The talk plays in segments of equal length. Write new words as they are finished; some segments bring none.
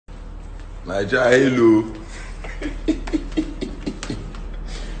Naija, hello.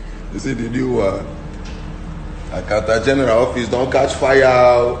 You see the new one? Accountant General office don't catch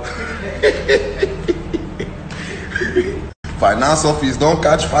fire. Finance office don't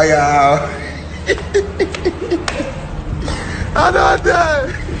catch fire.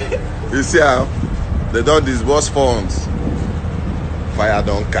 Another. You see how they don't disburse funds. Fire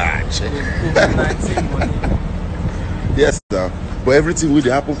don't catch. Yes, sir. But everything will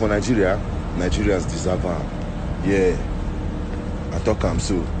happen for Nigeria. Nigerians deserve them. Yeah. I talk am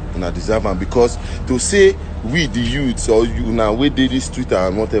so. And I deserve them because to say we the youths or you now we did this Twitter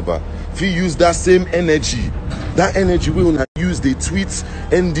and whatever, if you use that same energy, we will use the tweets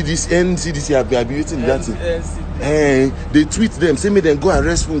and this NCDC have been abusing that thing. And they tweet them, say make them go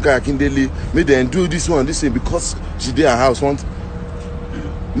arrest Funka Akindele, make them do this one, this thing because she did her house want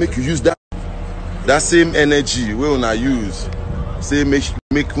make you use that same energy we will use. Say make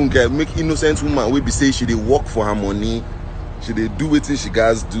Funka, make innocent woman we be say she dey work for her money. She dey do wetin she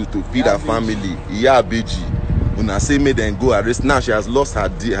guys do to feed her family. Yeah, Beji. Una say make them go arrest. Now she has lost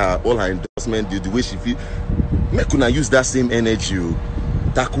her all her endorsement deal, the way she feel. Make una use that same energy.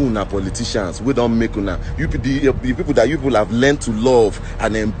 Tackle una politicians. We don't make una. The people that you people have learned to love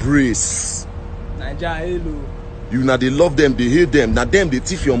and embrace. Naija, hello. You now they love them, they hate them. Now them they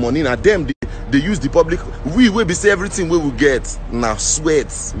thief your money. Now them they use the public. We will be say everything we will get. Now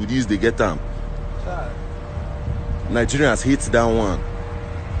sweat we use they get them. Nigerians hate that one.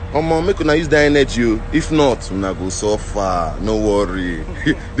 Make una use that energy. If not, una go so far. No worry.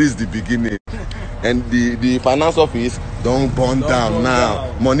 This is the beginning. And the finance office don't burn down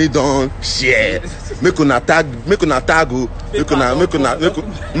now. Money don't share. Make una tag.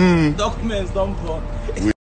 Documents don't burn.